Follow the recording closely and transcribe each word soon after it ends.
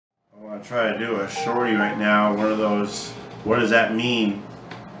I'll try to do a shorty right now, one of those what does that mean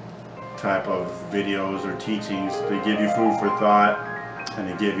type of videos or teachings to give you food for thought and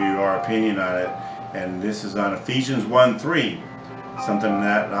to give you our opinion on it. And this is on Ephesians 1:3, something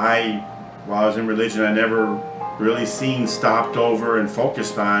that while I was in religion, I never really seen stopped over and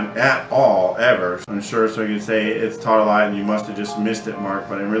focused on at all, ever. I'm sure so you could say it's taught a lot and you must have just missed it, Mark,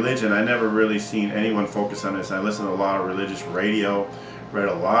 but in religion I never really seen anyone focus on this. I listened to a lot of religious radio, read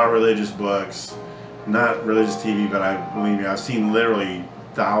a lot of religious books, not religious TV, but believe me, I've seen literally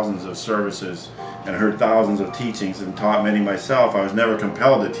thousands of services and heard thousands of teachings and taught many myself. I was never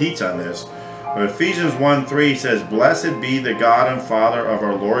compelled to teach on this. But Ephesians 1:3 says, "Blessed be the God and Father of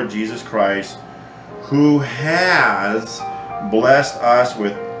our Lord Jesus Christ, who has blessed us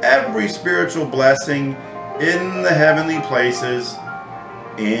with every spiritual blessing in the heavenly places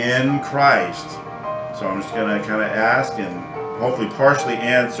in Christ." So I'm just going to kind of ask and hopefully partially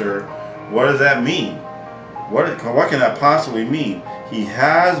answer, what does that mean? What can that possibly mean? He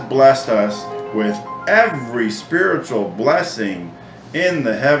has blessed us with every spiritual blessing in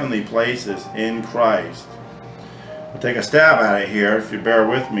the heavenly places in Christ. I'll take a stab at it here if you bear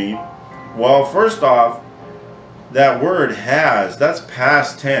with me. Well, first off, that word has, that's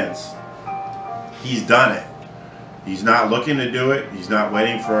past tense. He's done it. He's not looking to do it. He's not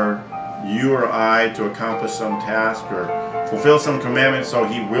waiting for you or I to accomplish some task or fulfill some commandment, so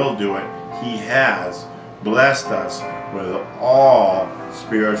he will do it. He has blessed us with all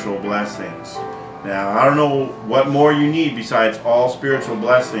spiritual blessings. Now, I don't know what more you need besides all spiritual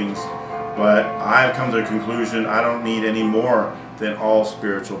blessings, but I've come to the conclusion I don't need any more than all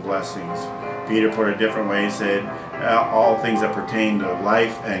spiritual blessings. Peter put it a different way. He said, all things that pertain to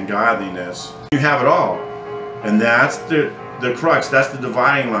life and godliness. You have it all. And that's the crux, that's the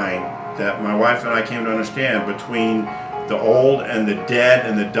dividing line that my wife and I came to understand between the old and the dead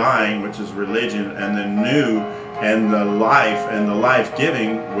and the dying, which is religion, and the new and the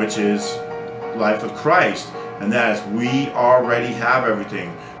life-giving, which is life of Christ. And that is, we already have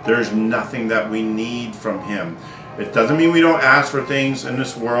everything. There's nothing that we need from him. It doesn't mean we don't ask for things in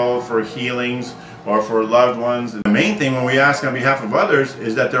this world, for healings or for loved ones. And the main thing when we ask on behalf of others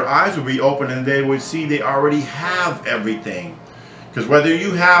is that their eyes would be open and they would see they already have everything. Because whether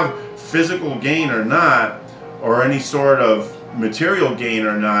you have physical gain or not, or any sort of material gain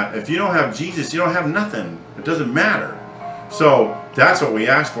or not, if you don't have Jesus, you don't have nothing. It doesn't matter. So that's what we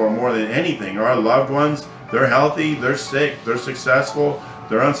ask for more than anything. Our loved ones, they're healthy, they're sick, they're successful,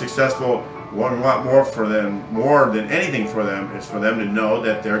 they're unsuccessful. What we want more for them, more than anything for them, is for them to know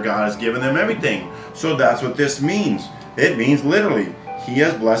that their God has given them everything. So that's what this means. It means literally, he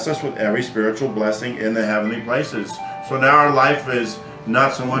has blessed us with every spiritual blessing in the heavenly places. So now our life is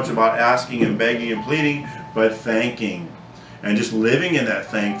not so much about asking and begging and pleading, but thanking and just living in that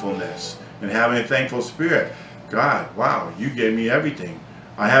thankfulness and having a thankful spirit. God, wow, you gave me everything.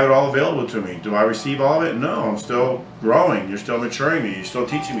 I have it all available to me. Do I receive all of it? No, I'm still growing. You're still maturing me. You're still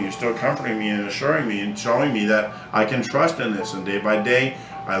teaching me. You're still comforting me and assuring me and showing me that I can trust in this. And day by day,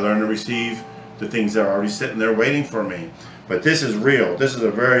 I learn to receive the things that are already sitting there waiting for me. But this is real. This is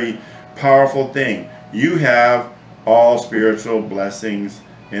a very powerful thing. You have all spiritual blessings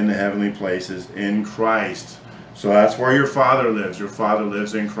in the heavenly places in Christ. So that's where your Father lives. Your Father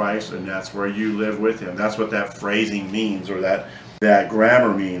lives in Christ, and that's where you live with him. That's what that phrasing means, or that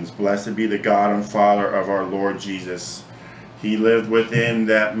grammar means. Blessed be the God and Father of our Lord Jesus. He lived within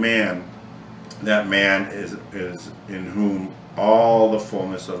that man. That man is in whom all the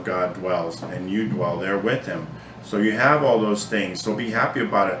fullness of God dwells, and you dwell there with him. So you have all those things. So be happy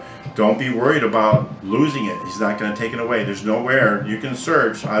about it. Don't be worried about losing it. He's not going to take it away. There's nowhere, you can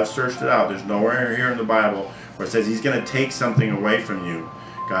search. I've searched it out. There's nowhere here in the Bible where it says he's going to take something away from you.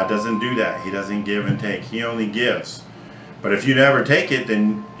 God doesn't do that. He doesn't give and take. He only gives. But if you never take it,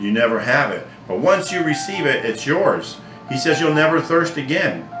 then you never have it. But once you receive it, it's yours. He says you'll never thirst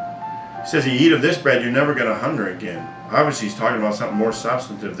again. He says you eat of this bread, you're never going to hunger again. Obviously, he's talking about something more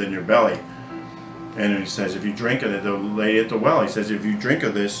substantive than your belly. And he says, if you drink of it, the lady at the well, he says, if you drink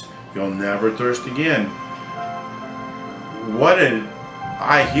of this, you'll never thirst again. What did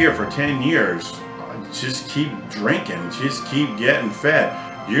I hear for 10 years? Just keep drinking. Just keep getting fed.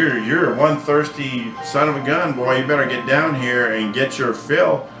 You're one thirsty son of a gun, boy. You better get down here and get your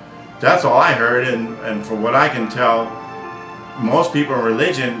fill. That's all I heard. And from what I can tell, most people in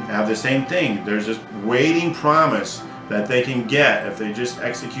religion have the same thing. There's this waiting promise that they can get if they just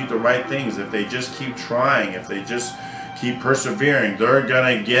execute the right things, if they just keep trying, if they just keep persevering. They're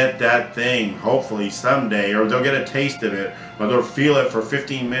gonna get that thing hopefully someday, or they'll get a taste of it, or they'll feel it for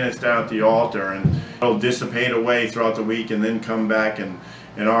 15 minutes down at the altar, and it'll dissipate away throughout the week and then come back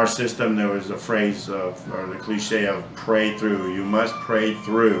In our system, there was a phrase or the cliche of pray through. You must pray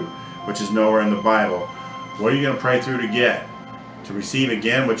through, which is nowhere in the Bible. What are you going to pray through to get? To receive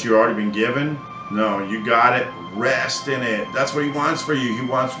again what you've already been given? No, you got it. Rest in it. That's what he wants for you. He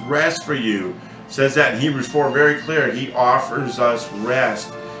wants rest for you. It says that in Hebrews 4 very clear. He offers us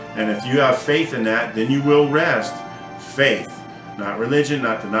rest. And if you have faith in that, then you will rest. Faith. Not religion,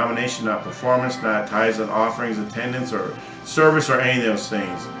 not denomination, not performance, not tithes and offerings, attendance, or service, or any of those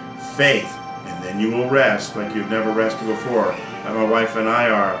things. Faith. And then you will rest like you've never rested before. Like my wife and I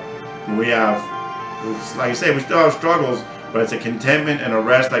are. We have, like I say, we still have struggles, but it's a contentment and a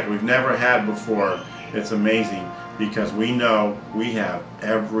rest like we've never had before. It's amazing because we know we have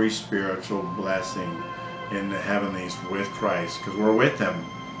every spiritual blessing in the heavenlies with Christ because we're with him.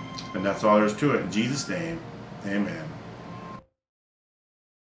 And that's all there is to it. In Jesus' name, amen.